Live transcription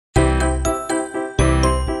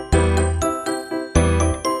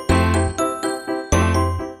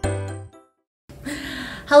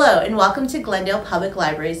Hello and welcome to Glendale Public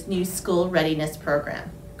Library's new school readiness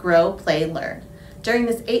program, Grow, Play, Learn. During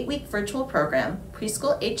this 8-week virtual program,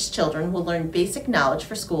 preschool-aged children will learn basic knowledge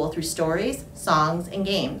for school through stories, songs, and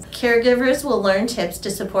games. Caregivers will learn tips to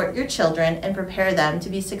support your children and prepare them to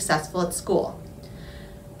be successful at school.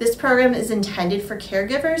 This program is intended for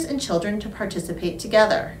caregivers and children to participate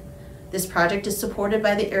together. This project is supported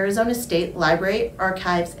by the Arizona State Library,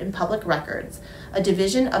 Archives, and Public Records, a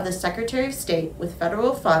division of the Secretary of State with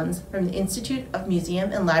federal funds from the Institute of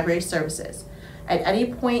Museum and Library Services. At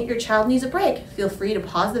any point your child needs a break, feel free to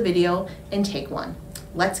pause the video and take one.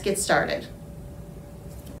 Let's get started.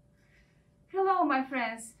 Hello, my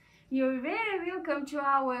friends. You're very welcome to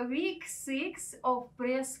our week 6 of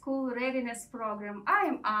preschool readiness program. I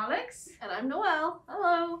am Alex. And I'm Noelle.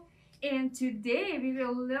 Hello. And today we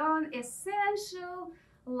will learn essential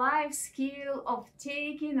life skill of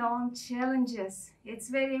taking on challenges. It's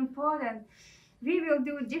very important. We will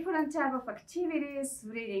do different type of activities,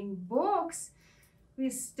 reading books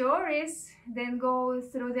with stories, then go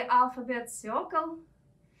through the alphabet circle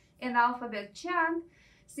and alphabet chant,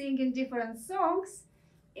 singing different songs,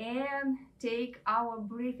 and take our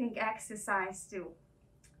breathing exercise too.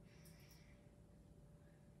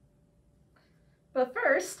 But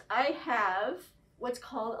first, I have what's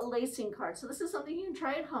called a lacing card. So this is something you can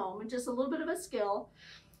try at home, and just a little bit of a skill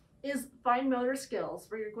is fine motor skills,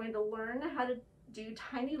 where you're going to learn how to do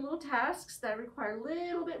tiny little tasks that require a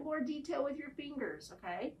little bit more detail with your fingers,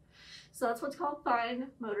 okay? So that's what's called fine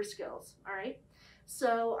motor skills, all right?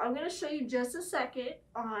 So I'm gonna show you just a second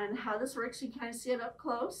on how this works. You can kind of see it up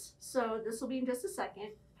close. So this will be in just a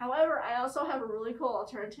second. However, I also have a really cool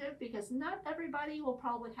alternative because not everybody will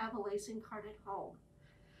probably have a lacing card at home.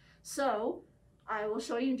 So I will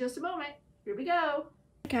show you in just a moment. Here we go.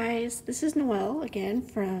 Hi guys, this is Noelle again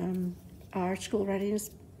from our school readiness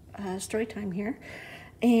story time here.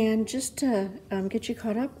 And just to get you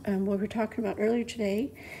caught up on what we were talking about earlier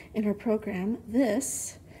today in our program,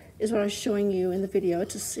 this is what I was showing you in the video.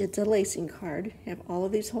 It's a lacing card. You have all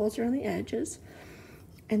of these holes around the edges.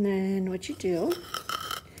 And then what you do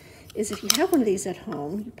is, if you have one of these at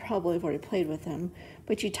home, you probably have already played with them,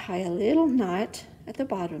 but you tie a little knot at the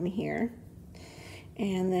bottom here,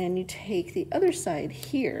 and then you take the other side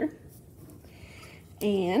here,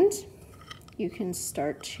 and you can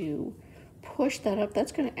start to push that up.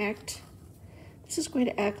 This is going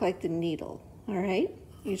to act like the needle, all right?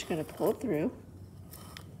 You're just going to pull it through,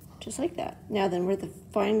 just like that. Now then, where the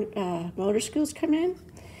fine motor skills come in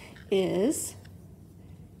is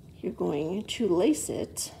you're going to lace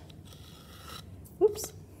it.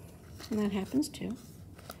 Oops, and that happens too.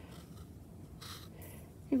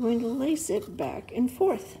 You're going to lace it back and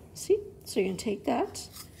forth. See? So you're going to take that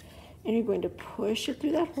and you're going to push it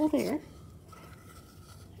through that hole there.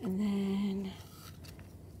 And then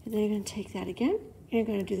you're going to take that again and you're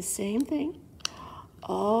going to do the same thing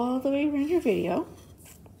all the way around your video,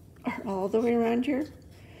 or all the way around your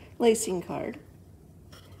lacing card.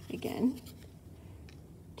 Again,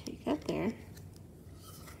 take that there,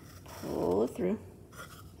 pull it through.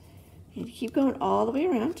 And you keep going all the way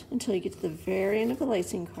around until you get to the very end of the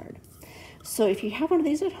lacing card. So if you have one of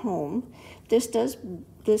these at home, this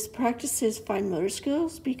practices fine motor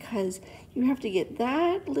skills, because you have to get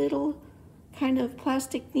that little kind of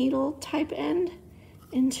plastic needle type end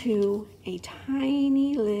into a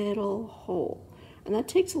tiny little hole. And that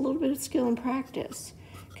takes a little bit of skill and practice,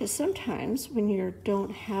 because sometimes when you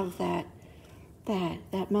don't have that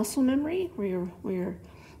muscle memory where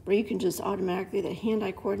you can just automatically, the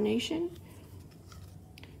hand-eye coordination,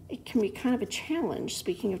 it can be kind of a challenge,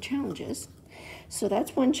 speaking of challenges. So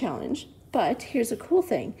that's one challenge, but here's a cool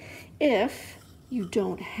thing. If you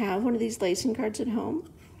don't have one of these lacing cards at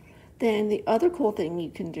home, then the other cool thing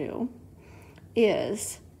you can do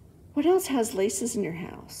is, what else has laces in your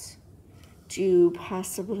house? Do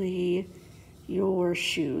possibly your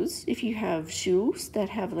shoes. If you have shoes that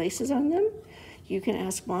have laces on them, you can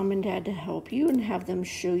ask mom and dad to help you and have them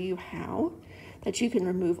show you how that you can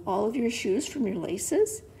remove all of your shoes from your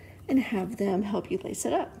laces and have them help you lace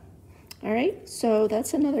it up. All right, so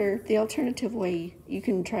that's the alternative way you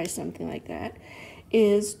can try something like that,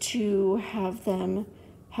 is to have them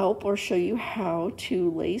help or show you how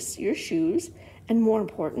to lace your shoes. And more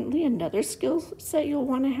importantly, another skill set you'll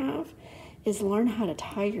want to have is learn how to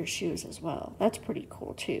tie your shoes as well. That's pretty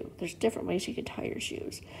cool too. There's different ways you can tie your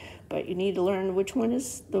shoes, but you need to learn which one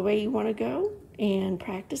is the way you want to go and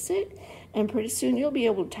practice it, and pretty soon you'll be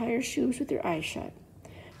able to tie your shoes with your eyes shut.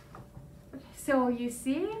 So you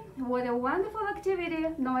see what a wonderful activity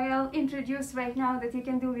Noelle introduced right now that you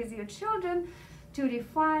can do with your children to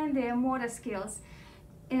refine their motor skills.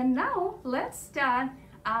 And now let's start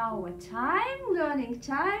our learning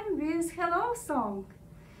time with hello song.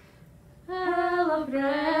 Hello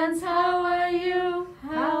friends, how are you?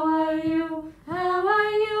 How are you? How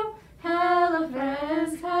are you? Hello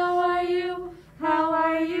friends, how are you? How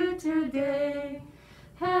are you today?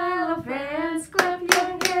 Hello friends, clap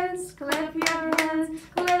your hands, clap your hands,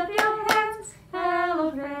 clap your hands.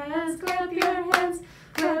 Hello friends, clap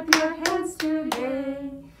your hands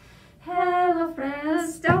today. Hello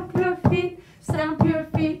friends, stomp your feet, stomp your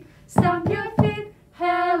feet, stomp your feet.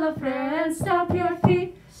 Hello friends, stomp your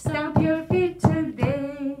feet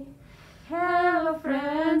today. Hello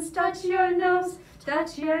friends, touch your nose,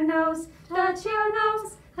 touch your nose, touch your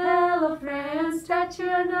nose. Hello friends, touch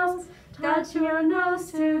your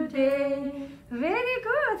nose today. Very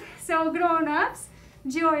good. So grown-ups,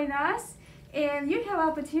 join us and you have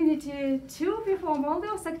opportunity to perform all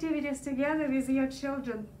those activities together with your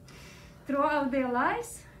children. Throughout their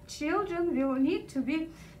lives, children will need to be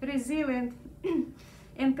resilient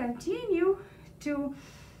and continue to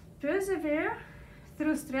persevere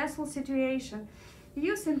through stressful situations.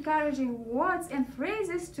 Use encouraging words and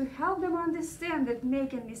phrases to help them understand that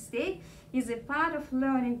making mistakes is a part of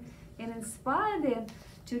learning and inspire them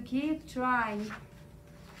to keep trying.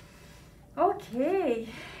 Okay,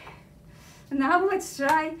 now let's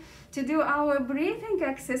try to do our breathing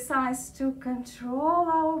exercise to control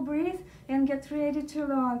our breath and get ready to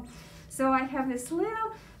learn. So I have this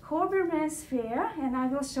little Hoberman sphere and I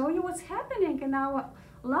will show you what's happening in our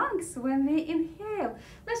lungs when we inhale.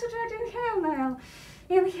 Let's try to inhale now.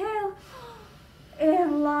 Inhale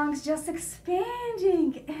and lungs just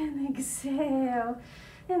expanding, and exhale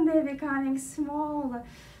and they're becoming smaller.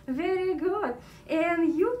 Very good.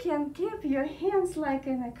 And you can keep your hands like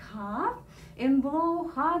in a cup and blow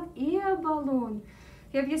hot air balloon.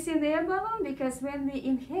 Have you seen air balloon? Because when we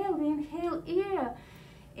inhale air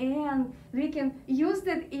and we can use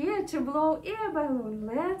that air to blow air balloon.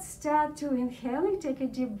 Let's start to inhaling. Take a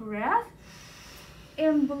deep breath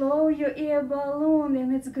and blow your air balloon,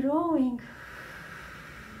 and it's growing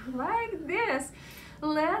like this.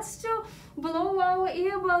 Let's to blow our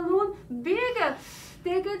air balloon bigger.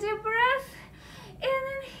 Take a deep breath and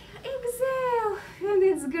then exhale, and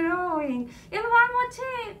it's growing. And one more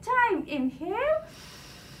time, inhale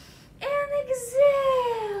and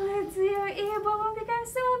exhale. It's your air balloon becomes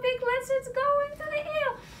so big. Let's go into the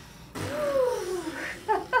air.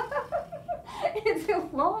 It's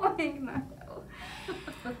flowing now.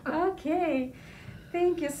 Okay,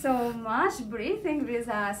 thank you so much breathing with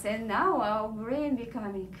us. And now our brain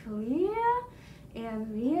becoming clear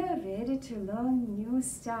and we are ready to learn new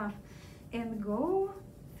stuff and go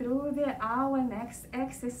through our next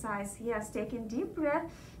exercise. Yes, taking deep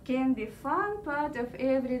breath can be fun part of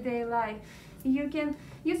everyday life. You can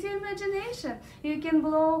use your imagination. You can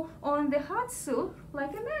blow on the hot soup,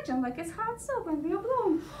 like imagine like it's hot soup and you're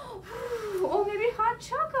blowing, or maybe hot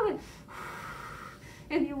chocolate,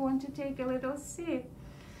 and you want to take a little sip.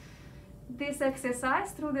 This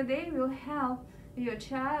exercise through the day will help your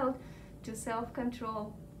child to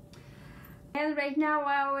self-control. And right now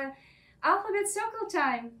our alphabet circle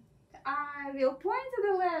time. I will point to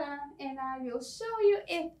the letter and I will show you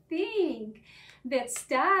a thing that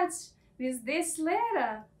starts with this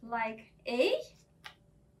letter, like A.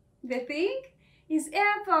 The thing is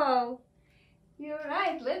apple. You're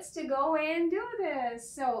right, let's go and do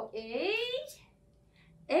this. So A,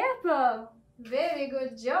 apple. Very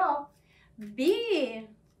good job. B,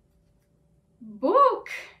 book.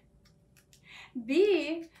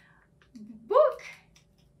 B, book.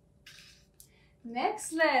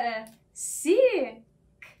 Next letter, C,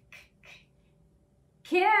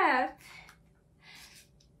 cat.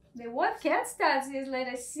 The word cat starts with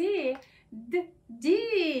letter C.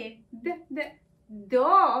 D,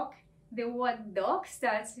 dog. The word dog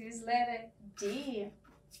starts with letter D.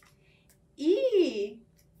 E,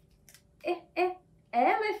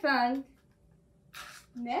 elephant.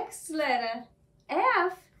 Next letter,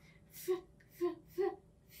 F,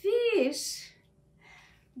 fish.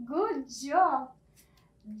 Good job.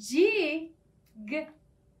 G,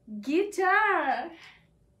 guitar.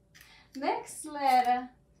 Next letter,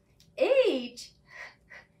 H,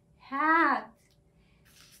 hat.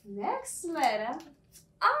 Next letter,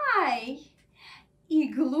 I,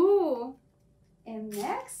 igloo. And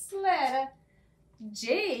next letter,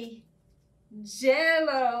 J,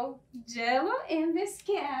 jello. Jello in this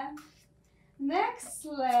can. Next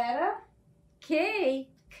letter, K,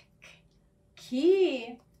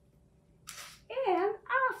 key. And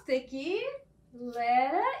after key,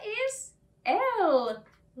 letter is L,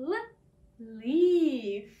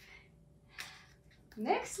 leaf.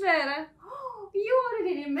 Next letter, oh, you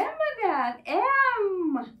already remember that,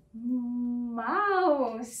 M,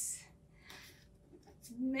 Octopus.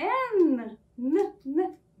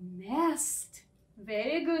 Nest.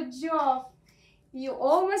 Very good job. You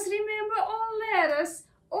almost remember all letters.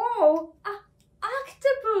 O,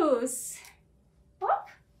 octopus. Hop.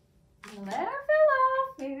 The letter fell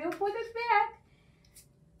off. We will put it back.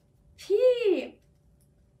 P.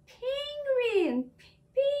 Penguin.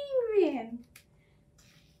 Penguin.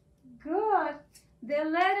 Good. The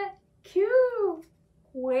letter Q.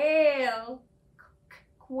 Quail.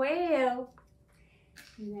 Quail.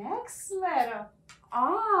 Next letter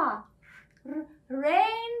R.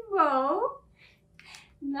 Rainbow.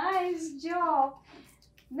 Nice job.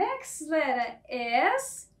 Next letter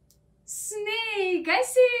S. Snake. I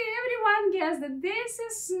see everyone guessed that this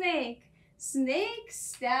is snake. Snake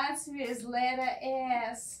starts with letter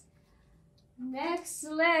S. Next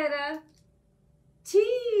letter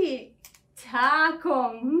T.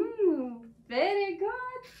 Taco. Very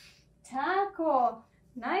good. Taco.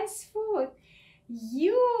 Nice food.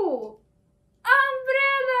 U.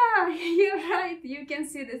 Umbrella. You're right. You can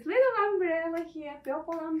see this little umbrella here,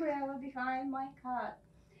 purple umbrella behind my cat.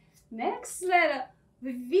 Next letter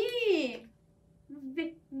V.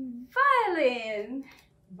 Violin.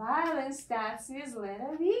 Violin starts with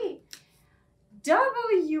letter V.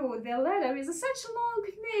 W. The letter is such a long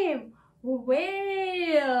name.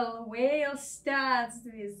 Whale. Whale starts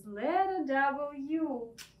with letter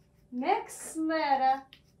W. Next letter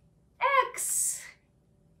X.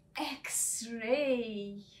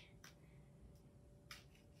 X-ray.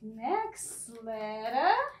 Next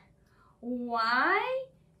letter Y.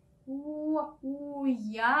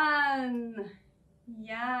 Yan.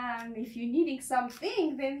 Yan. If you're needing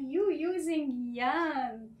something, then you using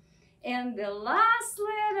yan. And the last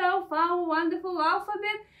letter of our wonderful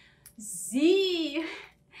alphabet, Z.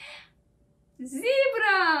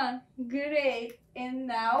 Zebra. Great. And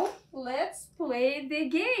now let's play the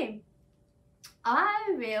game.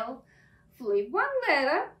 I will flip one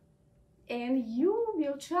letter and you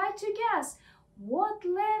will try to guess what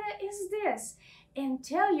letter is this, and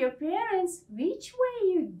tell your parents which way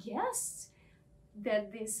you guessed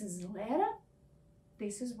that this is letter.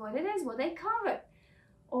 This is what it is, what I covered.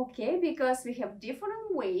 Okay, because we have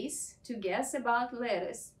different ways to guess about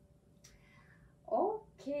letters.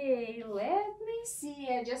 Okay, let me see.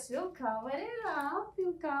 I just will cover it up.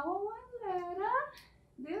 We'll cover one letter.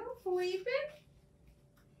 Then flip it.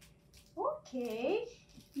 Okay,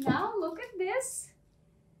 now look at this.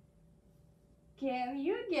 Can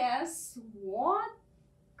you guess what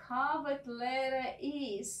covered letter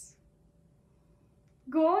is?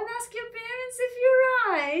 Go and ask your parents if you're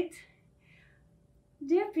right.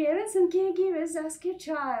 Dear parents and caregivers, ask your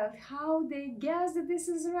child how they guess that this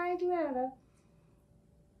is the right letter.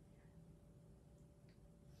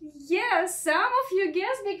 Yes, some of you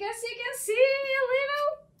guess because you can see a little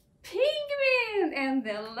penguin and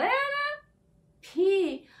the letter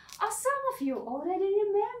P. Or some of you already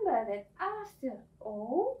remember that after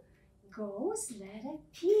O goes letter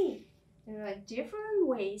P. There are different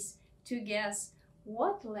ways to guess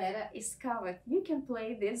what letter is covered. You can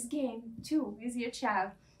play this game too with your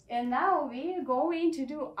child. And now we are going to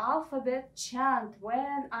do alphabet chant.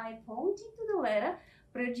 When I point into the letter,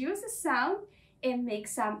 produce a sound and make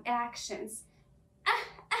some actions.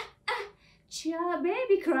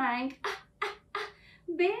 Baby crying.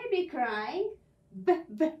 Baby crying.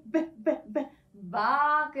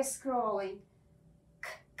 Buck is scrolling.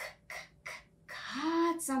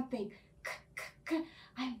 Cut something.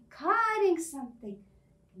 I'm cutting something.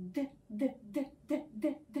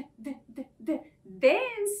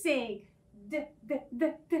 Dancing.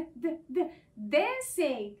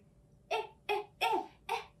 Dancing.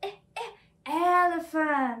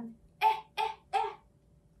 Elephant.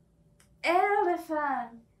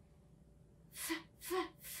 Elephant.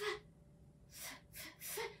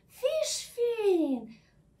 Fish fin.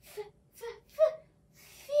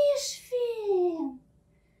 Fish fin.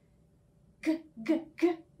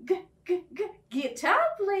 Guitar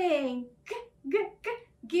playing.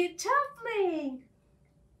 Guitar playing.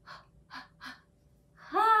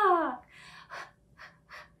 Hug.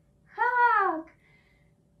 Hug.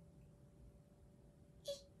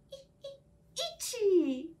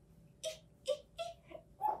 Itchy.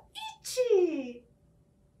 Itchy.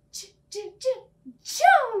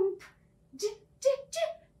 Jump.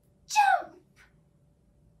 Jump.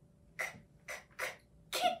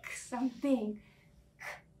 Kick something.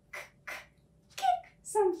 Kick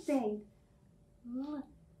something. Look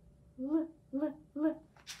around.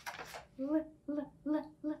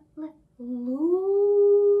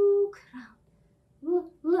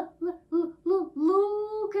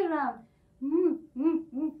 Look around.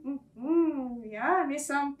 Yummy,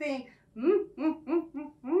 some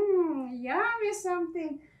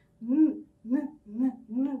N, n, n,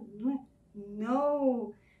 n, n.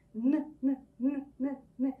 No. N, n, n, n,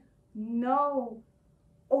 n. No.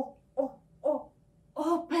 O, o, o.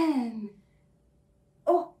 Open.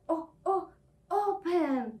 O, o, o.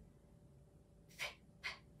 Open.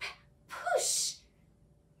 Push.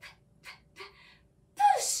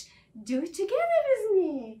 Push. Do it together with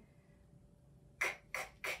me.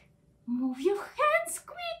 Move your hands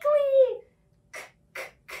quickly.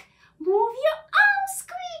 Move your arms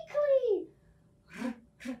quickly.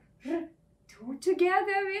 Do it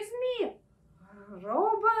together with me.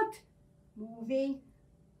 Robot moving.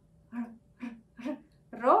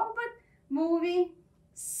 Robot moving.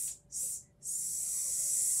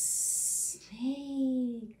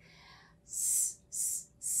 Snake.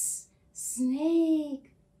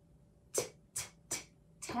 Snake.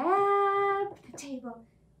 Tap the table.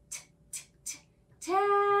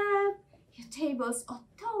 Tap your tables or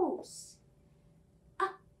toes.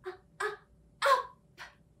 Up.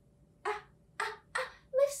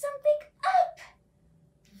 Lift something up.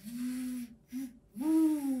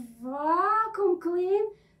 Vacuum clean.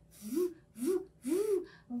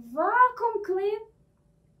 Vacuum clean.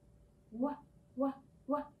 Wah.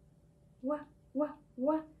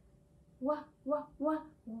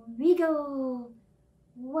 Wiggle.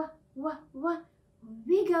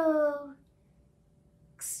 Wiggle.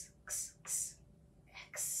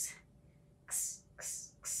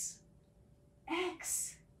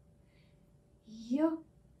 X. Yo.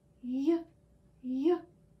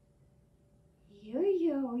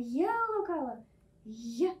 Yellow color.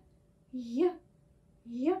 Yo.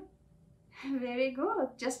 Very good.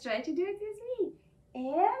 Just try to do it with me.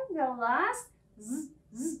 And the last.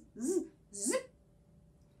 Zip.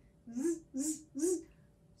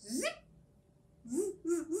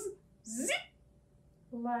 Zip.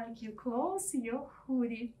 Like you close your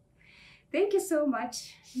hoodie. Thank you so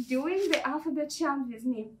much doing the alphabet chant with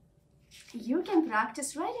me. You can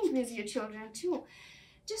practice writing with your children too.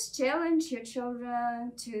 Just challenge your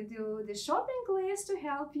children to do the shopping list to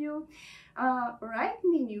help you. Write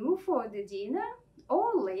menu for the dinner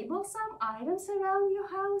or label some items around your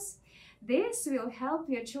house. This will help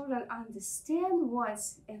your children understand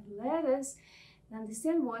words and letters, and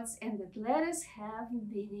that letters have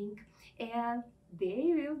meaning, and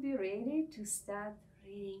they will be ready to start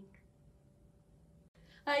reading.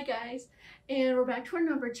 Hi guys, and we're back to our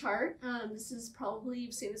number chart. This is probably,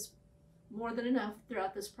 you've seen this more than enough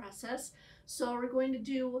throughout this process. So we're going to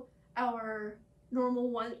do our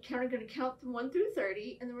normal one, we're going to count from 1 through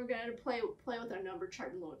 30, and then we're going to play with our number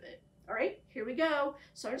chart a little bit. All right, here we go.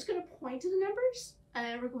 So I'm just going to point to the numbers,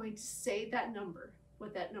 and we're going to say that number,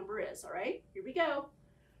 what that number is. All right, here we go.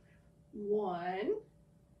 1,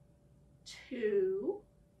 2,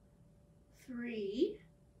 3,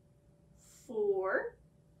 4,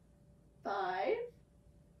 5,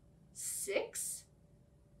 6,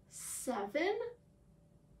 7,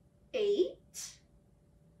 8,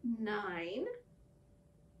 9,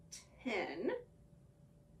 10,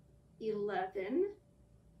 11,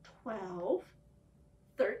 12,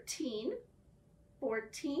 13,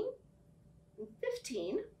 14,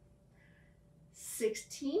 15,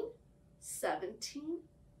 16, 17,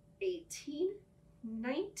 18,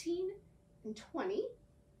 19, and 20,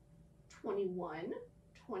 21,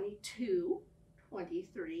 22,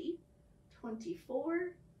 23,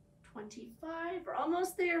 24, 25, we're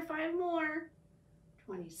almost there, 5 more,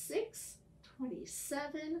 26,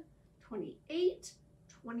 27, 28,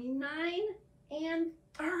 29, and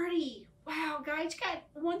 30. Wow, guys, you got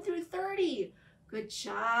 1 through 30. Good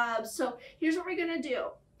job. So here's what we're gonna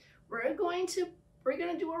do. We're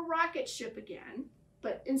gonna do a rocket ship again,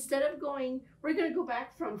 but instead of we're gonna go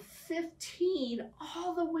back from 15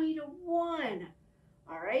 all the way to 1.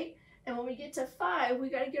 All right, and when we get to 5, we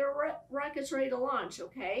got to get our rockets ready to launch,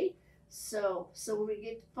 okay? So when we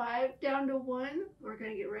get 5 down to 1, we're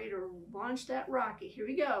going to get ready to launch that rocket. Here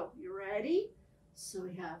we go. You ready? So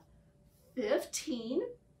we have 15,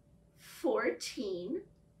 14,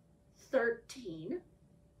 13,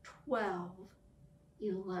 12,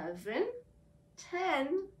 11,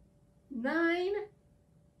 10, 9,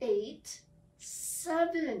 8,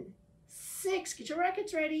 7, 6. Get your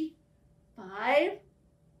rockets ready. 5,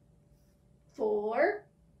 4,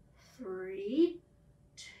 3,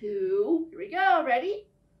 2, here we go, ready?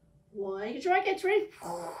 1, get your rockets ready.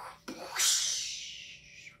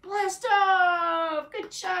 Blast off!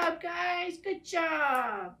 Good job, guys, good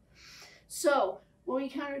job. So when we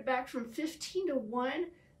counted back from 15 to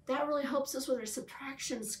 1, that really helps us with our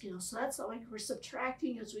subtraction skills. So that's like we're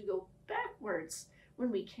subtracting as we go backwards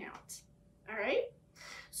when we count, all right?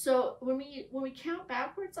 So when we count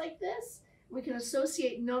backwards like this, We can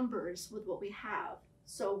associate numbers with what we have.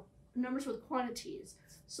 So numbers with quantities.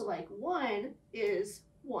 So like 1 is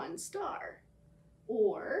 1 star.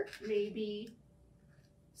 Or maybe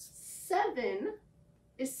 7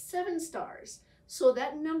 is 7 stars. So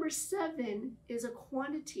that number 7 is a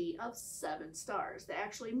quantity of 7 stars. That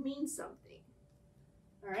actually means something.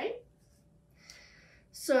 All right?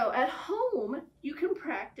 So at home, you can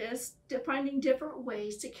practice finding different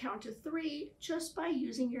ways to count to 3 just by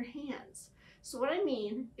using your hands. So what I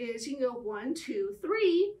mean is you can go 1, 2,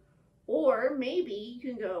 3, or maybe you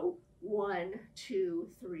can go 1, 2,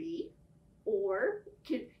 3, or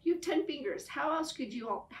you have 10 fingers. How else could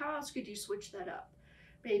you switch that up?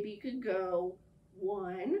 Maybe you could go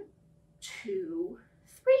 1, 2,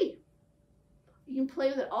 3. You can play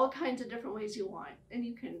with it all kinds of different ways you want, and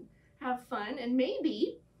you can have fun. And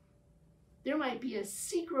maybe there might be a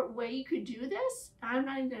secret way you could do this. I'm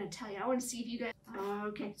not even going to tell you. I want to see if you guys.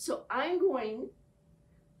 Okay, so I'm going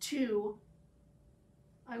to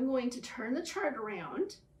turn the chart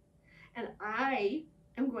around, and I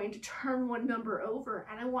am going to turn one number over,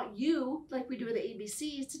 and I want you, like we do with the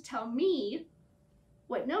ABCs, to tell me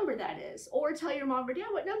what number that is, or tell your mom or dad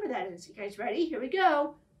what number that is. You guys ready? Here we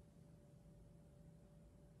go.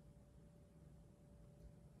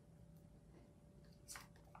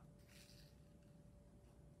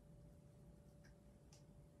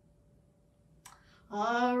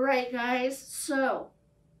 All right, guys, so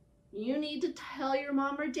you need to tell your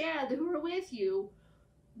mom or dad who are with you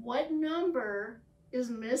what number is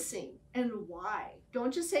missing and why.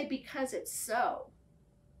 Don't just say because it's so,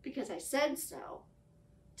 because I said so.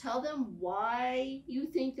 Tell them why you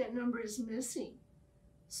think that number is missing.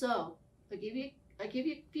 So I'll give you a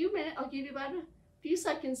few minutes, I'll give you about a few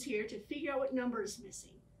seconds here to figure out what number is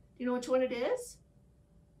missing. Do you know which one it is?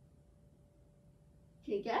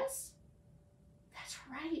 Can you guess? That's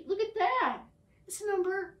right, look at that. It's a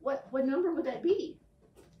number, what number would that be?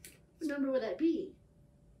 What number would that be?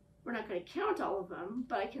 We're not going to count all of them,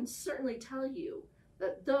 but I can certainly tell you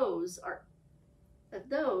that those are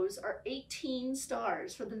 18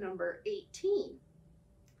 stars for the number 18.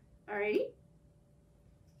 All right?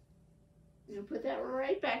 I'm going to put that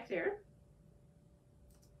right back there.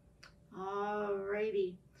 All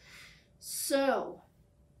righty. So,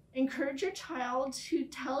 encourage your child to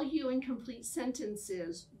tell you in complete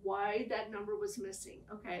sentences why that number was missing,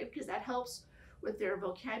 okay? Because that helps with their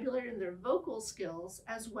vocabulary and their vocal skills,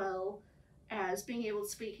 as well as being able to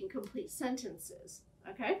speak in complete sentences,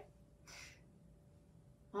 okay?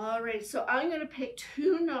 All right, so I'm going to pick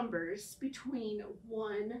two numbers between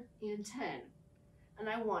 1 and 10. And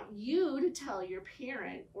I want you to tell your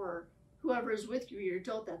parent or whoever is with you, your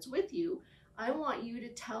adult that's with you, I want you to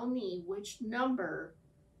tell me which number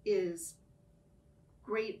is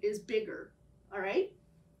bigger, all right?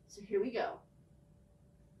 So here we go.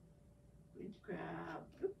 I'm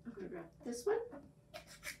going to grab this one,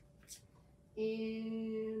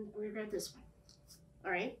 and I'm going to grab this one,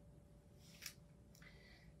 all right?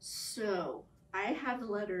 So I have the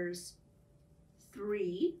letters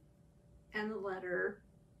 3 and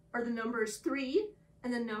the numbers 3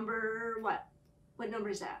 and the number what? What number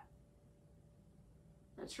is that?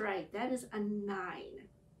 That's right, that is a 9,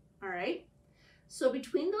 all right? So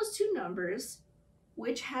between those two numbers,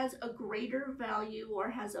 which has a greater value or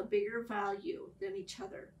has a bigger value than each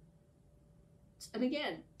other? And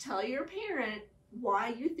again, tell your parent why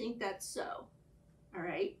you think that's so, all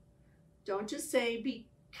right? Don't just say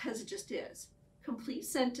because it just is. Complete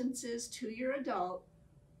sentences to your adult,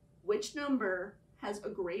 which number has a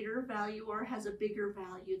greater value or has a bigger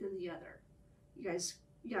value than the other. You guys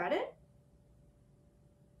got it?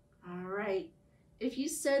 All right. If you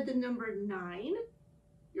said the number 9,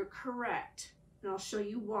 you're correct, and I'll show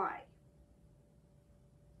you why.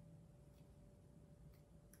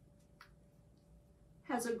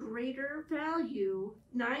 Has a greater value,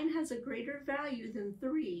 9 has a greater value than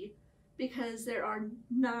 3 because there are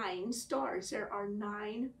 9 stars. There are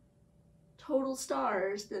 9 total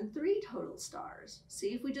stars than 3 total stars.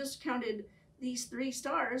 See, if we just counted these 3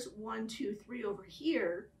 stars, 1, 2, 3 over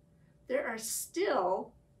here, there are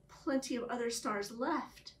still plenty of other stars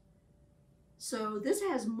left. So this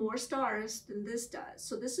has more stars than this does.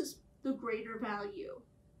 So this is the greater value,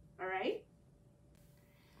 all right?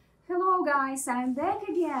 Hello guys, I'm back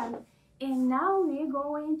again. And now we're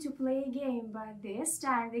going to play a game, but this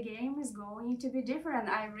time the game is going to be different.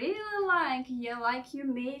 I really like you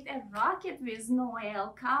made a rocket with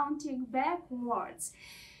Noel counting backwards.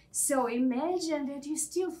 So imagine that you're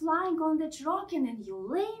still flying on that rocket and you're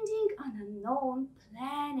landing on an unknown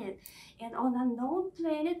planet. And on an unknown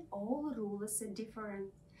planet, all rules are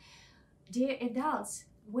different. Dear adults,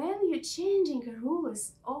 when you're changing the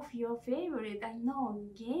rules of your favorite unknown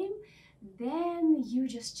game, then you're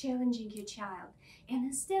just challenging your child. And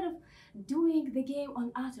instead of doing the game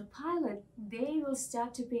on autopilot, they will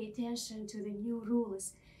start to pay attention to the new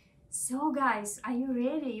rules. So guys, are you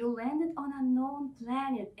ready? You landed on a known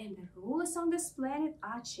planet and the rules on this planet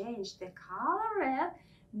are changed. The color red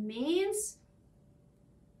means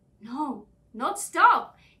no, not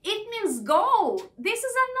stop. It means go. This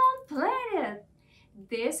is a known planet.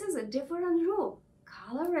 This is a different rule.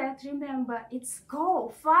 Color red, remember, it's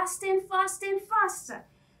go, faster and faster and faster.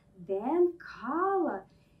 Then color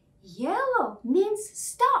yellow means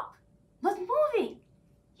stop, not moving.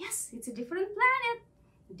 Yes, it's a different planet,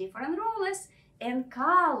 different rules. And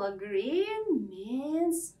color green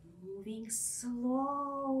means moving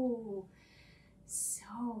slow.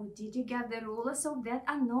 So, did you get the rules of that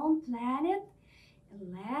unknown planet?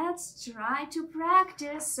 Let's try to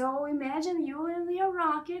practice. So imagine you in your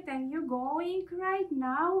rocket and you're going right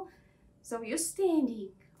now. So you're standing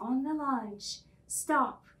on the launch.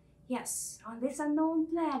 Stop. Yes, on this unknown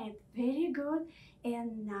planet. Very good.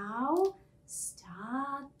 And now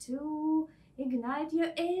start to ignite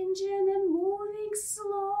your engine and moving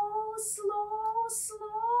slow, slow,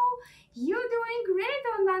 slow. You're doing great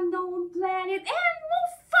on unknown planet. And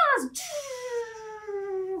move fast.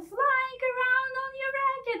 Flying around on your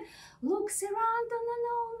rocket, looks around on the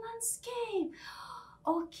known landscape.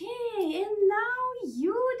 Okay, and now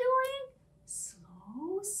you're doing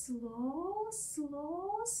slow, slow,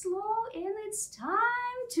 slow, slow, and it's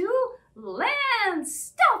time to land.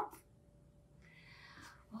 Stop.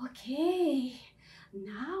 Okay,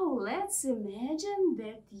 now let's imagine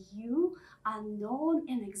that you are known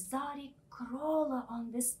an exotic crawler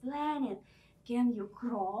on this planet. Can you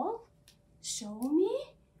crawl? Show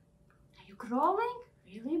me. Are you crawling?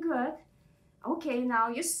 Really good. Okay, now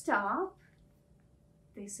you stop.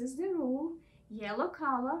 This is the rule. Yellow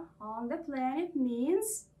color on the planet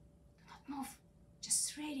means do not move.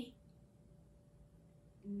 Just ready.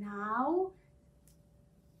 Now,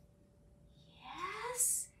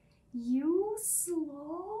 yes, you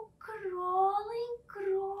slow crawling,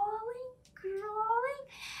 crawling, crawling.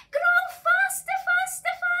 Crawl faster,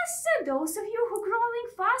 faster, faster. Those of you who are crawling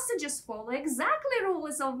faster, just follow exactly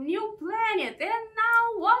rules of new planet. And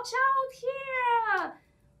now watch out here.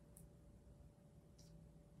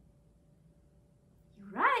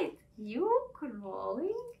 You're right. You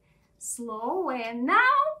crawling slow, and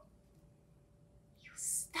now you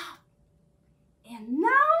stop. And now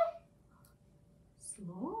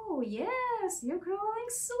slow. Yes, you're crawling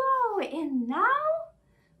slow. And now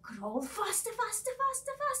crawl faster, faster,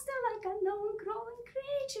 faster, faster, like unknown crawling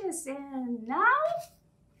creatures. And now,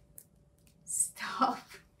 stop.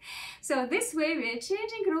 So this way we are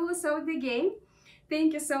changing rules of the game.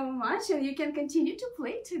 Thank you so much, and you can continue to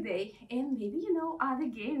play today. And maybe you know other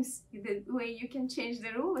games, the way you can change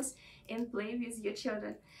the rules and play with your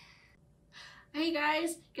children. Hey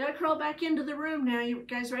guys, gotta crawl back into the room now. You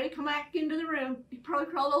guys ready? Come back into the room. You probably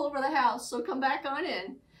crawled all over the house, so come back on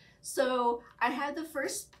in. So I have the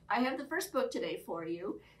first book today for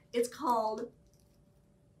you. It's called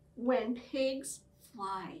When Pigs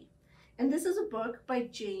Fly. And this is a book by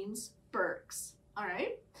James Burks. All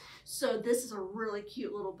right. So this is a really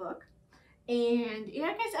cute little book. And you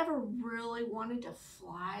guys ever really wanted to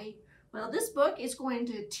fly? Well, this book is going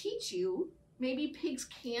to teach you maybe pigs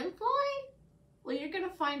can fly. Well, you're going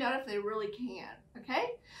to find out if they really can.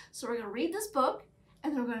 Okay. So we're going to read this book,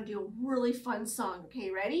 and then we're going to do a really fun song.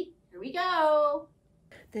 Okay, ready? Here we go.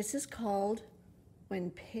 This is called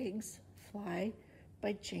When Pigs Fly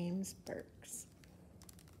by James Burks.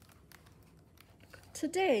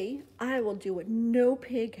 Today, I will do what no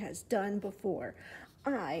pig has done before.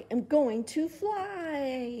 I am going to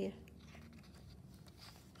fly.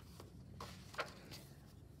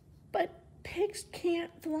 But pigs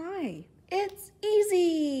can't fly. It's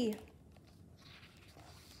easy.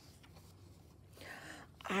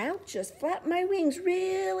 I'll just flap my wings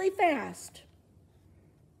really fast.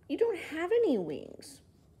 You don't have any wings.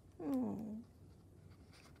 Oh.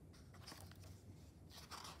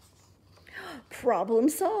 Problem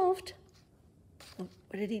solved. What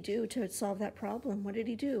did he do to solve that problem? What did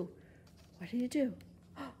he do? What did he do?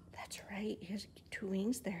 Oh, that's right. He has 2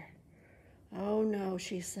 wings there. Oh no,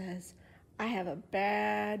 she says. I have a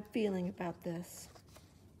bad feeling about this.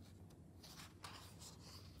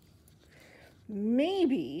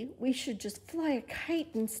 Maybe we should just fly a kite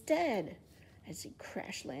instead, as he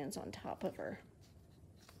crash lands on top of her.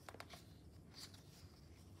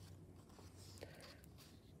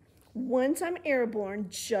 Once I'm airborne,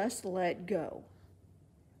 just let go.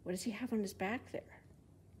 What does he have on his back there?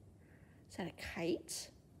 Does that a kite?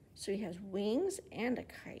 So he has wings and a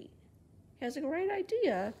kite. He has a great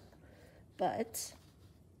idea, but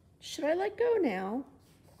should I let go now?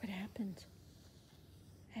 What happened?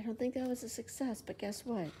 I don't think that was a success, but guess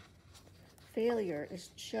what? Failure is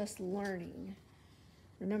just learning.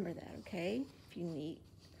 Remember that, okay? If you need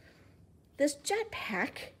this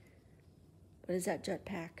jetpack, what is that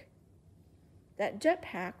jetpack? That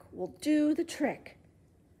jetpack will do the trick.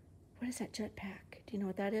 What is that jetpack? Do you know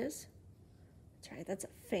what that is? That's right, that's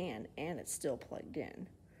a fan, and it's still plugged in.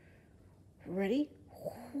 Ready?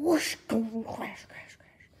 Whoosh, go, crash, crash,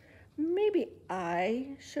 crash. Maybe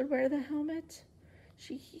I should wear the helmet.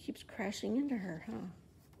 He keeps crashing into her, huh?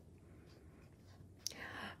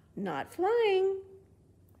 Not flying.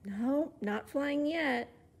 No, not flying yet.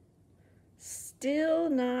 Still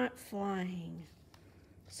not flying.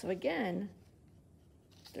 So again,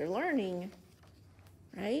 they're learning,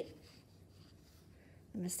 right?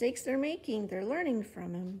 The mistakes they're making, they're learning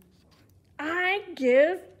from him. I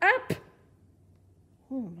give up.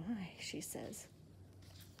 Oh my, she says.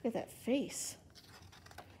 Look at that face.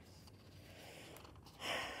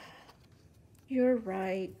 You're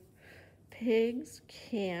right. Pigs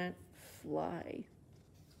can't fly.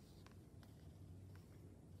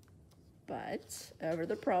 But, ever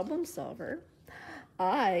the problem solver,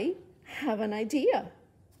 I have an idea.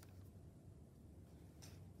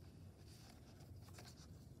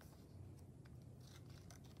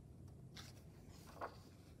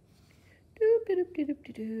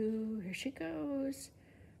 Doop-a-doop-de-doop-de-doo. Here she goes.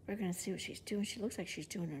 We're going to see what she's doing. She looks like she's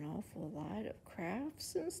doing an awful lot of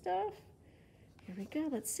crafts and stuff. Here we go.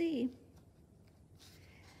 Let's see.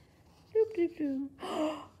 Doop-doop-doo.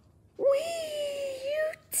 Whee!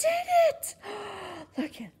 You did it!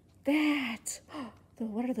 Look at that.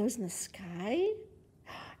 What are those in the sky?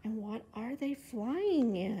 And what are they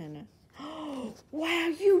flying in? Wow,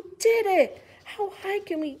 you did it! How high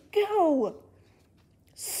can we go?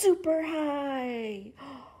 Super high.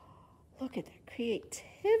 Look at that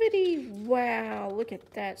creativity. Wow, look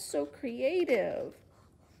at that. So creative.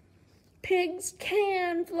 Pigs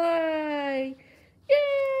can fly. Yay!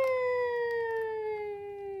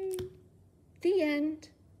 The end.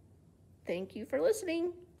 Thank you for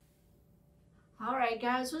listening. All right,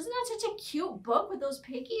 guys, wasn't that such a cute book with those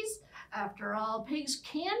piggies? After all, pigs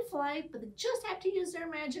can fly, but they just have to use their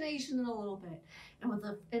imagination a little bit.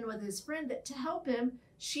 And with his friend to help him,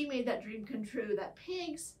 she made that dream come true, that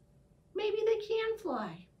pigs, maybe they can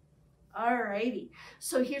fly. All righty,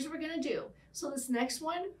 so here's what we're gonna do. So this next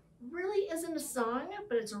one really isn't a song,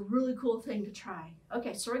 but it's a really cool thing to try.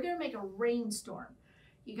 Okay, so we're gonna make a rainstorm.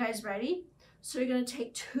 You guys ready? So you're gonna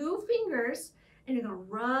take 2 fingers and you're gonna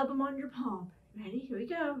rub them on your palm. Ready? Here we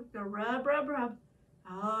go. We're gonna rub, rub, rub.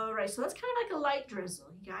 All right, so that's kind of like a light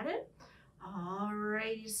drizzle. You got it? All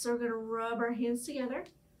righty, so we're gonna rub our hands together.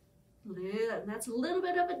 And that's a little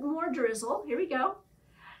bit of it more drizzle. Here we go.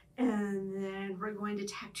 And then we're going to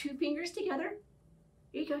tap 2 fingers together.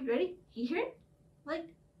 Here you go. You ready? You hear it? Like,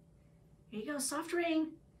 here you go. Soft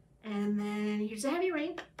rain. And then here's a heavy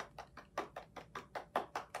rain.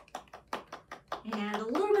 And a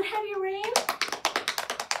little bit heavier rain.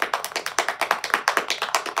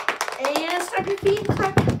 And start your feet.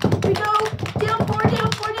 Clap. Here we go. Down, 4,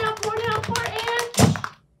 down, 4, down, 4, down, 4, and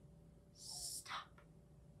stop.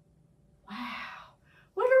 Wow.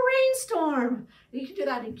 What a rainstorm. You can do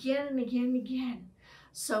that again and again and again.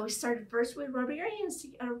 So we started first with rubbing our hands,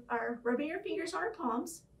 rubbing our fingers on our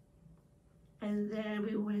palms. And then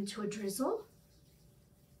we went into a drizzle.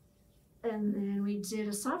 And then we did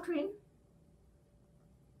a soft rain.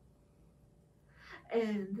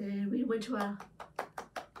 And then we went to a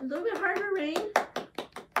little bit harder rain.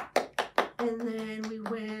 And then we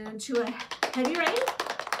went to a heavy rain.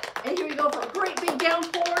 And here we go for a great big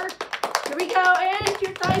downpour. Here we go. And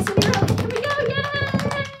your thighs and your elbows. Here we go.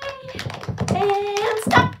 Yay! And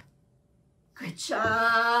stop. Good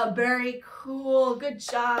job. Very cool. Good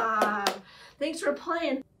job. Thanks for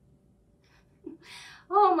playing.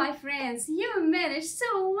 Oh, my friends, you managed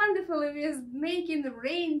so wonderfully with making the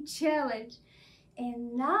rain challenge.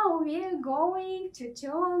 And now we are going to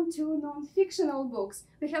turn to non-fictional books.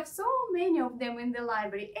 We have so many of them in the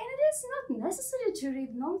library, and it is not necessary to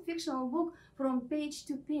read non-fictional book from page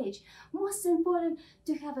to page. Most important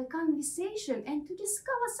to have a conversation and to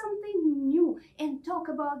discover something new and talk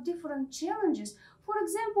about different challenges. For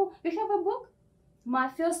example, we have a book, My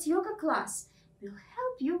First Yoga Class, will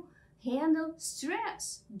help you handle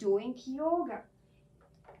stress doing yoga.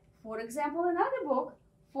 For example, another book,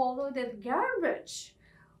 Follow That Garbage,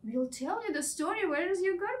 will tell you the story where does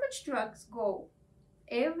your garbage trucks go.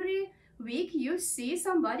 Every week you see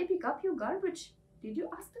somebody pick up your garbage. Did you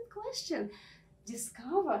ask that question?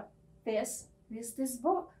 Discover this with this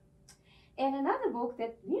book. And another book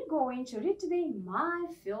that we're going to read today, My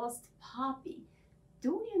First Puppy.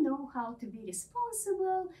 Do you know how to be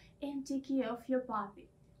responsible and take care of your puppy?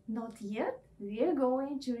 Not yet? We're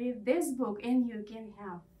going to read this book and you can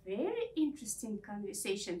have very interesting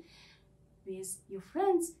conversation with your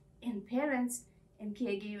friends and parents and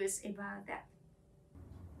caregivers about that.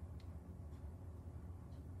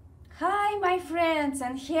 Hi, my friends,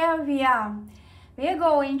 and here we are. We are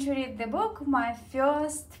going to read the book, My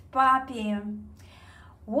First Puppy.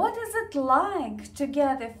 What is it like to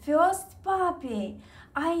get a first puppy?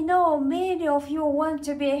 I know many of you want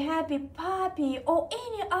to be a happy puppy or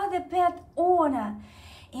any other pet owner.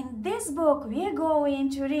 In this book, we are going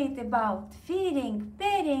to read about feeding,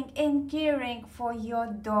 petting, and caring for your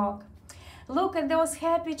dog. Look at those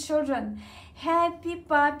happy children, happy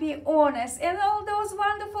puppy owners, and all those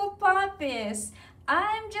wonderful puppies.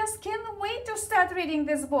 I just can't wait to start reading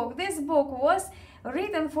this book. This book was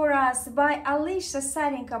written for us by Alicia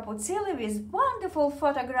Sarin-Cappuccilli with wonderful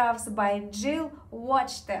photographs by Jill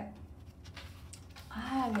Watchter.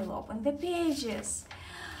 I will open the pages.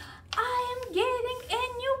 I am getting a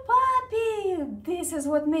new puppy. This is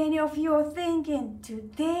what many of you are thinking.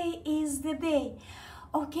 Today is the day.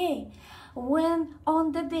 Okay, when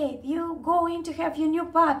on the day you're going to have your new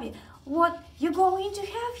puppy, what you're going to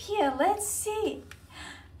have here? Let's see.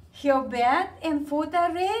 Your bed and food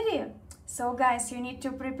are ready. So guys, you need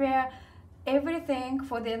to prepare everything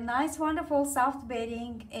for the nice, wonderful, soft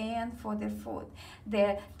bedding and for the food. There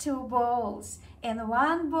are 2 bowls and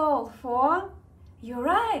 1 bowl for, you're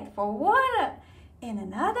right, for water, and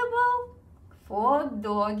another bowl for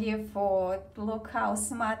doggy food. Look how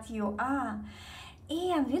smart you are.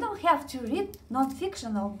 And we don't have to read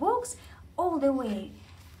non-fictional books all the way.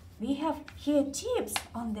 We have here tips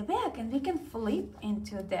on the back and we can flip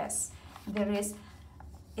into this. There is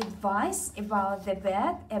advice about the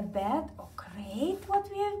bed, a bed or crate, what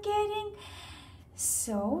we are getting.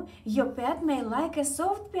 So your pet may like a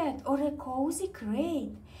soft bed or a cozy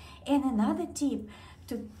crate. And another tip,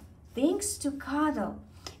 things to cuddle.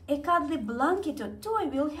 A cuddly blanket or toy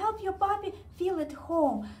will help your puppy feel at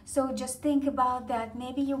home. So just think about that.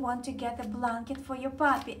 Maybe you want to get a blanket for your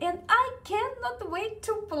puppy. And I cannot wait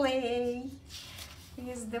to play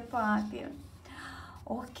with the puppy.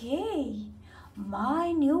 Okay,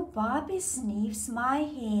 my new puppy sniffs my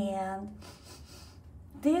hand.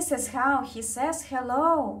 This is how he says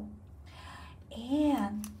hello.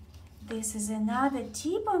 And this is another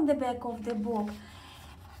tip on the back of the book.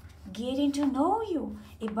 Getting to know you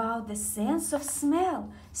about the sense of smell.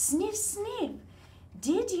 Sniff, sniff.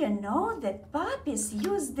 Did you know that puppies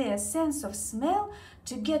use their sense of smell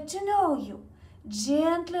to get to know you?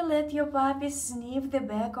 Gently let your puppy sniff the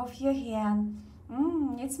back of your hand.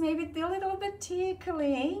 It's maybe a little bit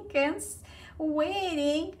tickling and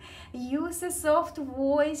waiting. Use a soft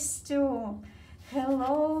voice too.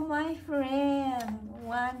 Hello, my friend.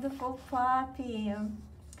 Wonderful puppy.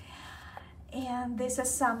 And this is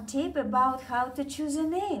some tip about how to choose a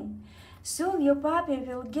name. Soon your puppy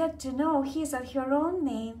will get to know his or her own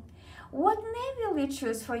name. What name will you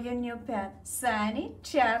choose for your new pet? Sunny,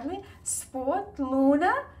 Charlie, Spot,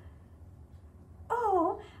 Luna?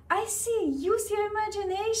 Oh, I see. Use your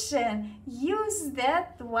imagination. Use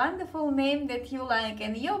that wonderful name that you like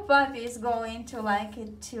and your puppy is going to like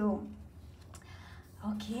it too.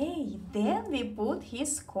 Okay, then we put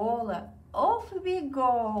his collar. Off we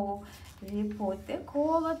go. We put the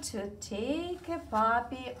collar to take a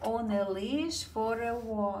puppy on a leash for a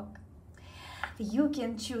walk. You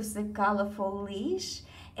can choose a colorful leash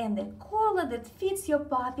and a collar that fits your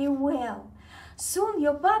puppy well. Soon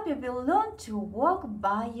your puppy will learn to walk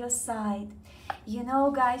by your side. You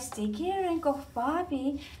know, guys, taking care of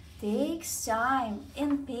puppy takes time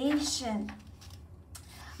and patience.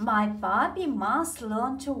 My puppy must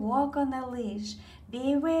learn to walk on a leash.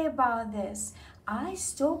 Be aware about this. I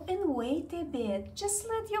stop and wait a bit. Just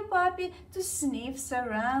let your puppy to sniff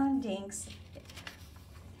surroundings.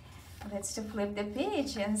 Let's flip the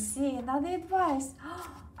page and see another advice.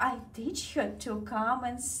 I teach her to come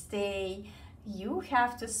and stay. You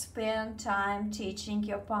have to spend time teaching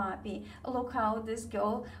your puppy. Look how this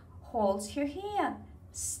girl holds her hand.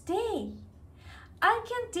 Stay. I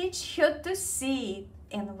can teach her to sit.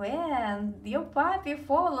 And when your puppy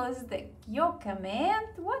follows your command,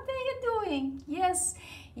 what are you doing? Yes,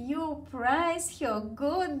 you prize your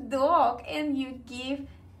good dog and you give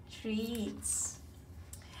treats.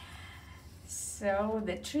 So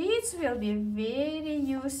the treats will be very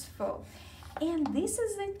useful. And this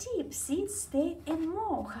is a tip, sit, stay, and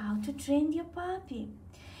more, how to train your puppy.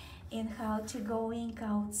 and how to going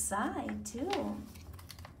outside too.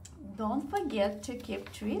 Don't forget to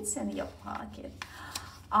keep treats in your pocket.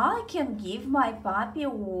 I can give my puppy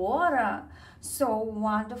water. So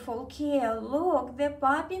wonderful care. Look, the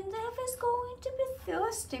puppy never is going to be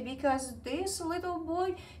thirsty because this little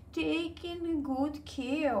boy taking good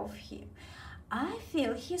care of him. I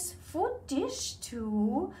fill his food dish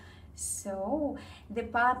too. So the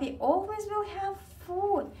puppy always will have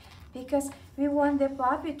food because we want the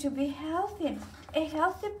puppy to be healthy. A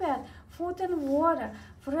healthy pet, food and water,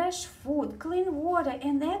 fresh food, clean water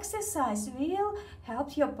and exercise will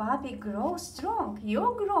help your puppy grow strong.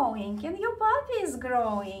 You're growing and your puppy is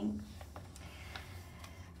growing.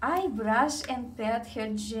 I brush and pet her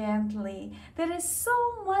gently. There is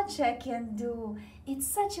so much I can do. It's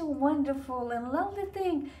such a wonderful and lovely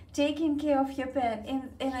thing, taking care of your pet, and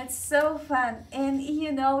it's so fun. And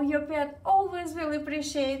you know, your pet always will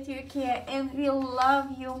appreciate your care and will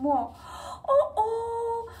love you more.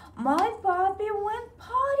 Oh, my puppy went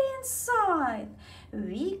potty inside.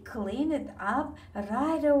 We clean it up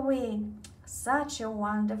right away. Such a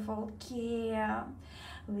wonderful care.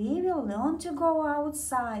 We will learn to go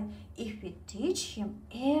outside if we teach him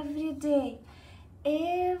every day.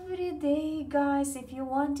 Every day, guys, if you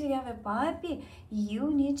want to have a puppy,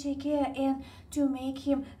 you need to care and to make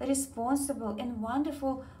him responsible and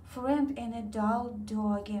wonderful friend and adult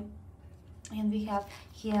doggy. And we have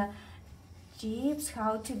here tips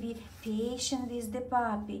how to be patient with the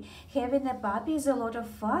puppy. Having a puppy is a lot of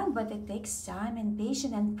fun, but it takes time and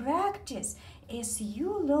patience and practice. As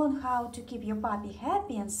you learn how to keep your puppy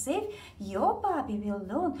happy and safe, your puppy will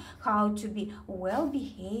learn how to be well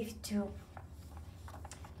behaved too.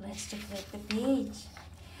 Let's flip the page.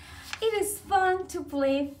 It is fun to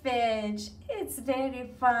play fetch. It's very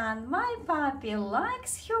fun. My puppy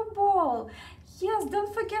likes her ball. Yes,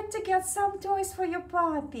 don't forget to get some toys for your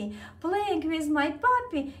puppy. Playing with my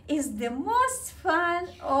puppy is the most fun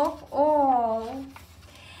of all.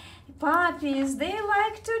 Puppies, they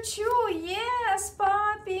like to chew. Yes,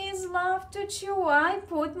 puppies love to chew. I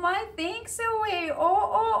put my things away.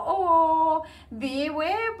 Oh.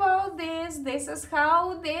 Beware about this. This is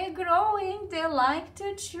how they're growing. They like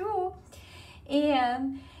to chew.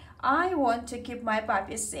 And I want to keep my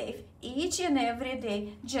puppy safe each and every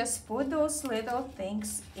day. Just put those little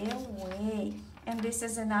things away. And this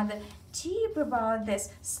is another tip about this.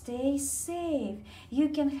 Stay safe. You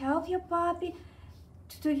can help your puppy.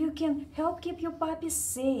 You can help keep your puppy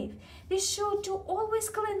safe. Be sure to always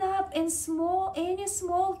clean up and any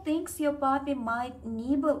small things your puppy might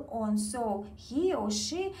nibble on so he or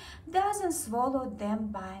she doesn't swallow them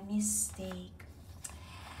by mistake.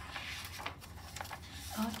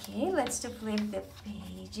 Okay, let's flip the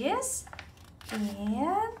pages.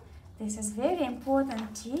 And this is very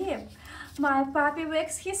important tip. My puppy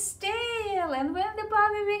wags his tail. And when the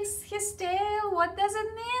puppy wags his tail, what does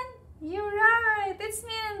it mean? You're right. It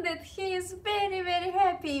means that he is very, very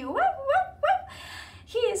happy. Whoop, whoop, whoop.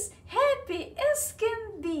 He is happy as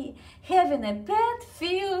can be. Having a pet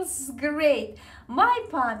feels great. My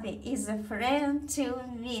puppy is a friend to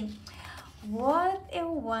me. What a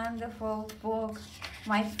wonderful book,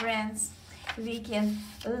 my friends. We can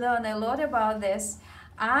learn a lot about this.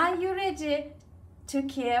 Are you ready to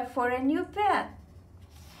care for a new pet?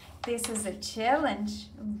 This is a challenge,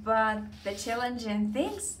 but the challenging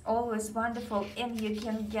things always wonderful, and you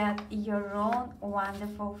can get your own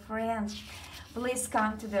wonderful friends. Please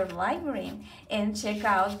come to the library and check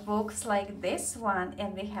out books like this one,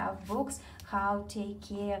 and we have books how to take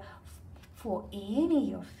care for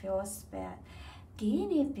any your first pet.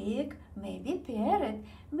 Guinea pig, maybe parrot,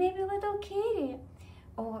 maybe little kitty,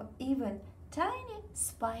 or even tiny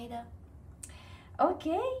spider.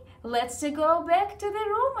 Okay, let's go back to the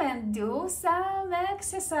room and do some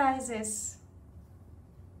exercises.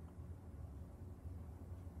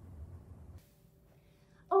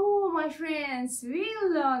 Oh, my friends, we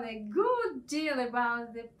learned a good deal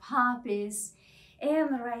about the puppies.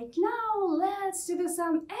 And right now, let's do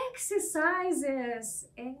some exercises.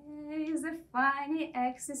 It's a funny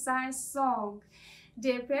exercise song.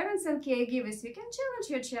 Dear parents and caregivers, you can challenge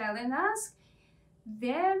your child and ask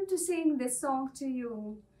them to sing the song to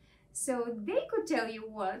you. So they could tell you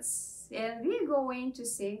words, and we're going to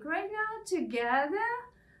sing right now together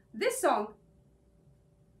this song.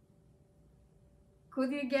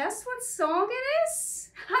 Could you guess what song it is?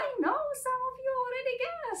 I know some of you already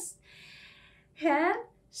guessed. Head,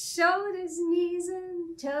 shoulders, knees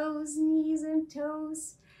and toes, knees and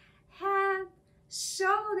toes. Head,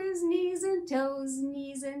 shoulders, knees and toes,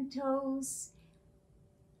 knees and toes.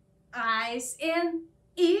 Eyes and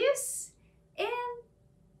ears and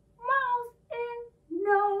mouth and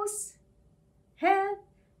nose, head,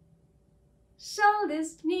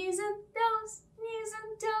 shoulders, knees and toes, knees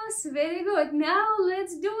and toes. Very good. Now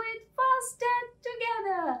let's do it faster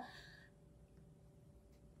together.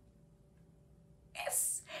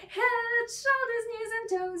 Yes. Head, shoulders, knees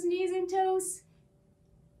and toes, knees and toes.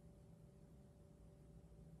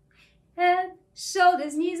 Head,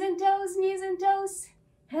 shoulders, knees and toes, knees and toes.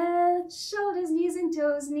 Head, shoulders, knees and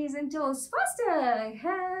toes, knees and toes. Faster.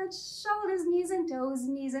 Head, shoulders, knees and toes,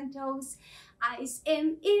 knees and toes. Eyes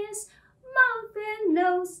and ears, mouth and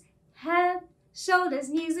nose. Head, shoulders,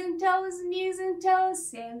 knees and toes, knees and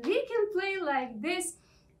toes. And we can play like this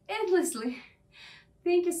endlessly.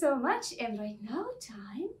 Thank you so much. And right now,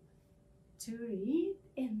 time to read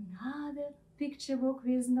another picture book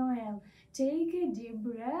with Noelle. Take a deep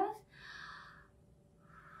breath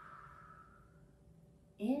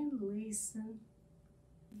and listen.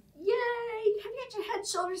 Yay! Have you got your head,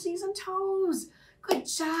 shoulders, knees, and toes? Good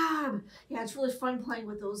job. Yeah, it's really fun playing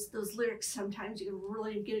with those lyrics. Sometimes you can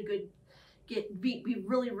really get a good be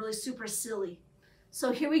really super silly.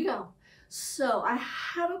 So here we go. So I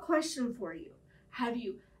have a question for you. Have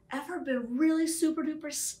you ever been really super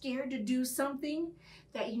duper scared to do something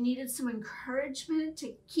that you needed some encouragement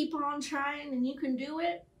to keep on trying and you can do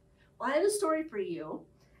it? Well, I have a story for you,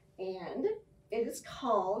 and it is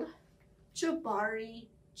called Jabari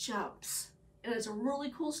Jumps. And it's a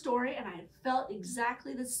really cool story, and I felt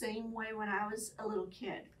exactly the same way when I was a little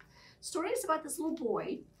kid. The story is about this little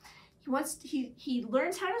boy. He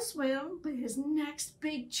learns how to swim, but his next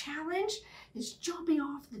big challenge is jumping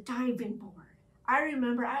off the diving board. I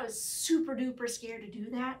remember I was super duper scared to do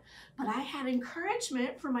that, but I had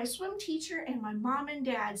encouragement from my swim teacher and my mom and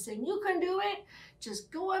dad saying, you can do it,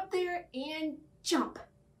 just go up there and jump.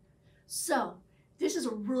 So this is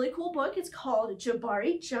a really cool book. It's called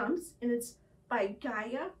Jabari Jumps, and it's by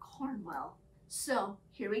Gaia Cornwell. So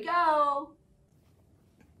here we go.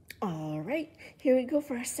 All right, here we go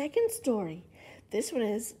for our second story. This one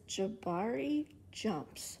is Jabari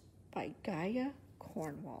Jumps by Gaia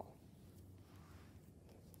Cornwell.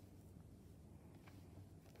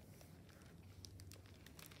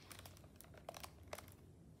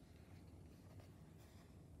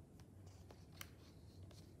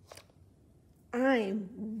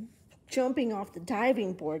 I'm jumping off the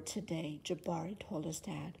diving board today, Jabari told his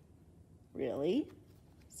dad. Really?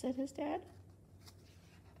 Said his dad.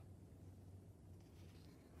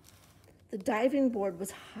 The diving board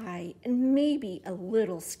was high and maybe a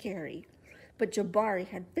little scary, but Jabari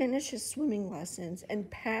had finished his swimming lessons and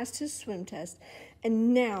passed his swim test,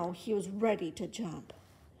 and now he was ready to jump.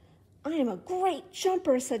 I am a great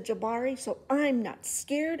jumper, said Jabari, so I'm not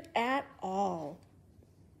scared at all.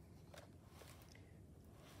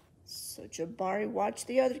 So Jabari watched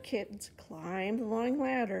the other kids climb the long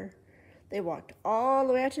ladder. They walked all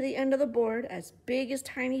the way out to the end of the board, as big as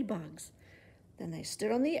tiny bugs. Then they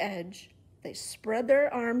stood on the edge. They spread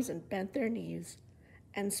their arms and bent their knees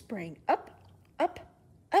and sprang up, up,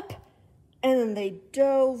 up. And then they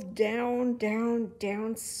dove down, down,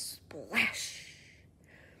 down, splash.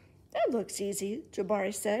 That looks easy,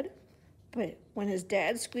 Jabari said. But when his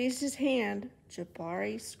dad squeezed his hand,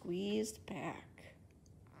 Jabari squeezed back.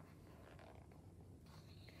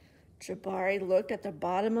 Jabari looked at the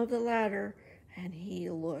bottom of the ladder, and he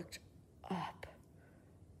looked up.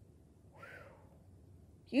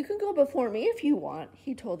 You can go before me if you want,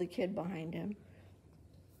 he told the kid behind him.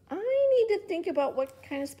 I need to think about what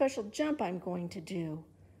kind of special jump I'm going to do.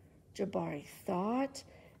 Jabari thought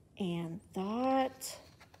and thought.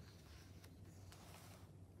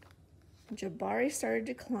 Jabari started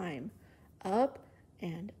to climb up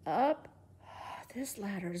and up. Oh, this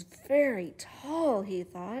ladder is very tall, he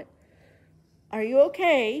thought. Are you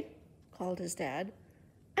okay? Called his dad.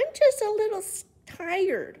 I'm just a little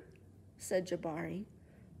tired, said Jabari.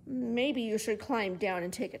 Maybe you should climb down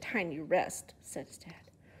and take a tiny rest, said his dad.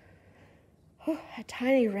 A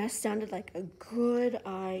tiny rest sounded like a good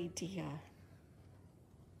idea.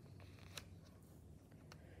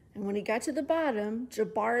 And when he got to the bottom,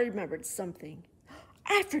 Jabari remembered something.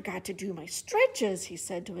 I forgot to do my stretches, he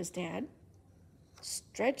said to his dad.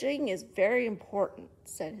 Stretching is very important,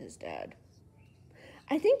 said his dad.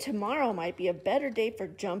 I think tomorrow might be a better day for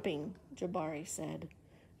jumping, Jabari said.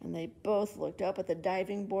 And they both looked up at the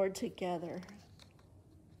diving board together.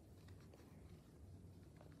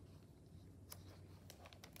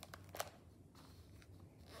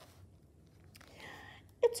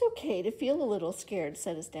 It's okay to feel a little scared,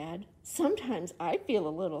 said his dad. Sometimes I feel a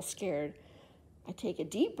little scared. I take a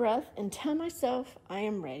deep breath and tell myself I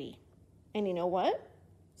am ready. And you know what?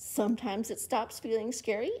 Sometimes it stops feeling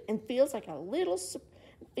scary and feels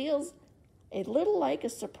a little like a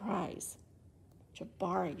surprise.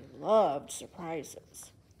 Jabari loved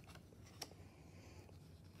surprises.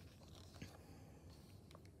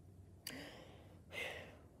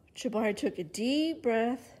 Jabari took a deep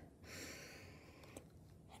breath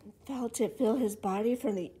and felt it fill his body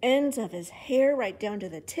from the ends of his hair right down to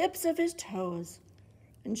the tips of his toes.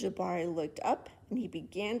 And Jabari looked up and he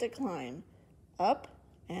began to climb up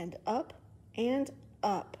and up and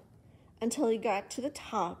up until he got to the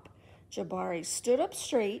top. Jabari stood up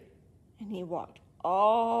straight and he walked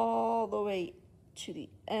all the way to the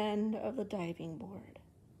end of the diving board.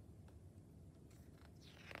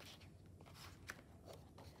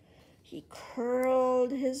 He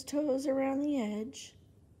curled his toes around the edge.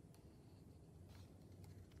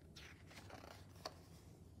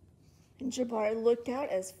 And Jabari looked out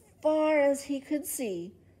as far as he could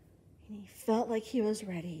see, and he felt like he was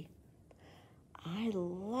ready. "I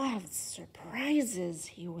love surprises,"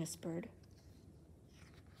 he whispered.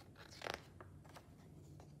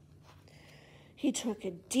 He took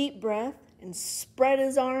a deep breath and spread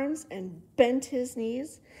his arms and bent his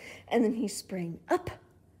knees, and then he sprang up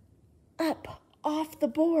off the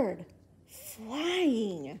board,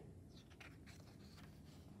 flying.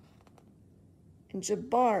 And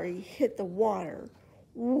Jabari hit the water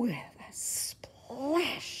with a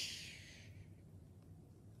splash.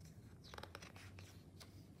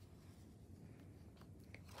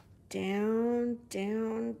 Down,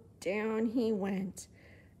 down, down he went,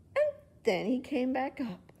 and then he came back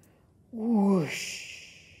up. Whoosh.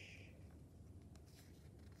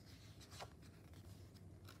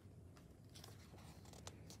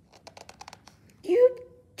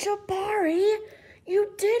 "Jabari,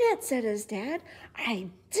 you did it," said his dad. "I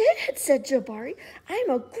did it," said Jabari. "I'm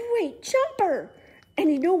a great jumper.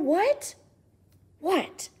 And you know what?"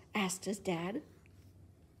 "What?" asked his dad.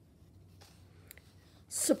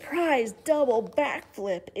 Surprise double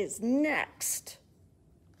backflip is next.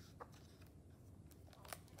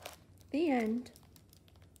 The end.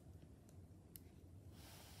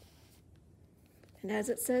 And as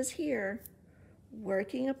it says here,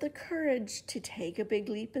 working up the courage to take a big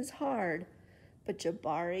leap is hard, but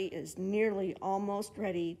Jabari is nearly almost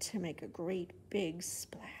ready to make a great big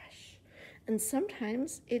splash. And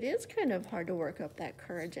sometimes it is kind of hard to work up that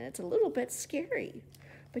courage, and it's a little bit scary.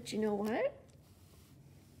 But you know what?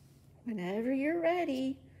 Whenever you're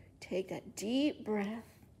ready, take that deep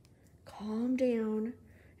breath, calm down,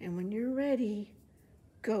 and when you're ready,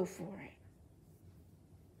 go for it.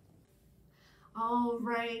 All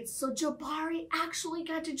right, so Jabari actually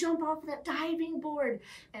got to jump off that diving board,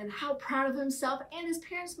 and how proud of himself and his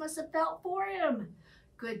parents must have felt for him.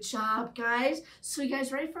 Good job, guys. So you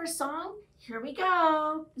guys ready for a song? Here we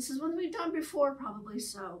go. This is one we've done before, probably,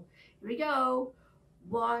 so here we go.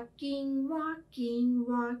 Walking, walking,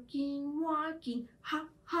 walking, walking, hop,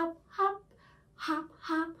 hop, hop, hop,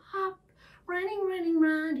 hop, hop. Running, running,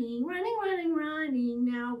 running, running, running, running.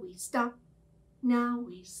 Now we stop, now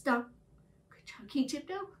we stop. Can you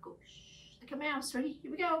tiptoe? Go shh, like a mouse. Ready? Here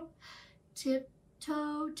we go.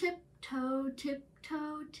 Tiptoe, tiptoe,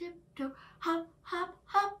 tiptoe, tiptoe. Hop, hop,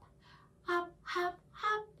 hop, hop, hop,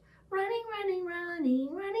 hop. Running, running, running,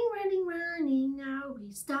 running, running, running. Now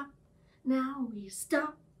we stop. Now we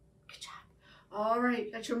stop. Good job. All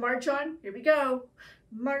right, got your march on. Here we go.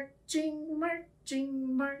 Marching,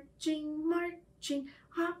 marching, marching, marching.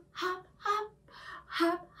 Hop, hop, hop,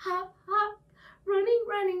 hop, hop, hop. Running,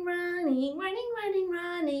 running, running, running, running,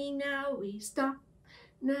 running. Now we stop.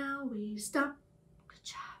 Now we stop. Good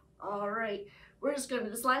job. All right. We're just going to,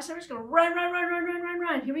 this last time, we're just going to run, run, run, run, run, run,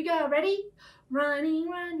 run. Here we go. Ready? Running,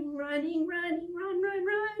 running, running, running, run, run,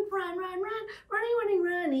 run, run, run, run. Running, running,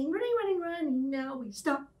 running, running, running, running. Now we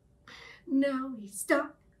stop. Now we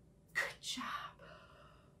stop. Good job.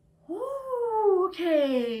 Ooh,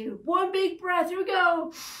 okay. One big breath. Here we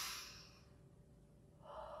go.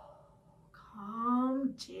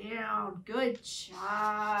 Calm down. Good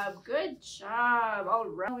job. Good job. All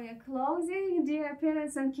right. We are closing. Dear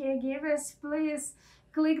parents and caregivers, please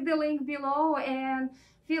click the link below and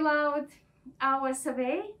fill out our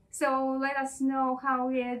survey. So let us know how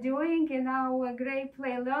we are doing in our Great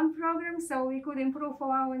Play Learn program so we could improve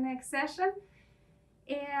for our next session.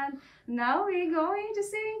 And now we're going to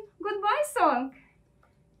sing goodbye song.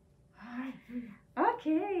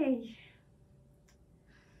 Okay.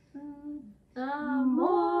 The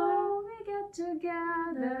more we get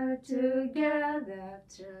together, together,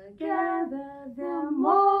 together, the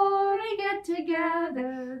more we get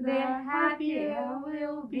together, the happier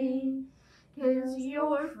we'll be. 'Cause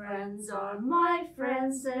your friends are my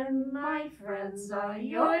friends and my friends are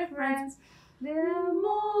your friends. The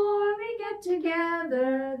more we get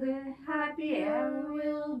together, the happier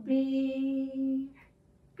we'll be.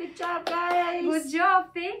 Good job, guys. Good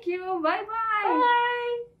job. Thank you. Bye-bye.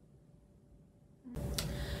 Bye.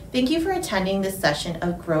 Thank you for attending this session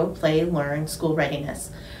of Grow, Play, Learn School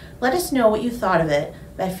Readiness. Let us know what you thought of it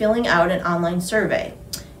by filling out an online survey.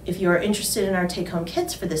 If you are interested in our take-home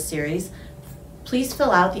kits for this series, please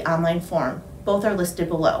fill out the online form. Both are listed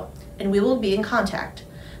below, and we will be in contact.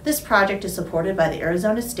 This project is supported by the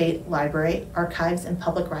Arizona State Library, Archives, and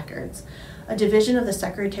Public Records, a division of the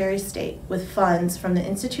Secretary of State, with funds from the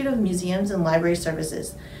Institute of Museums and Library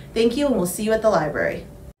Services. Thank you, and we'll see you at the library.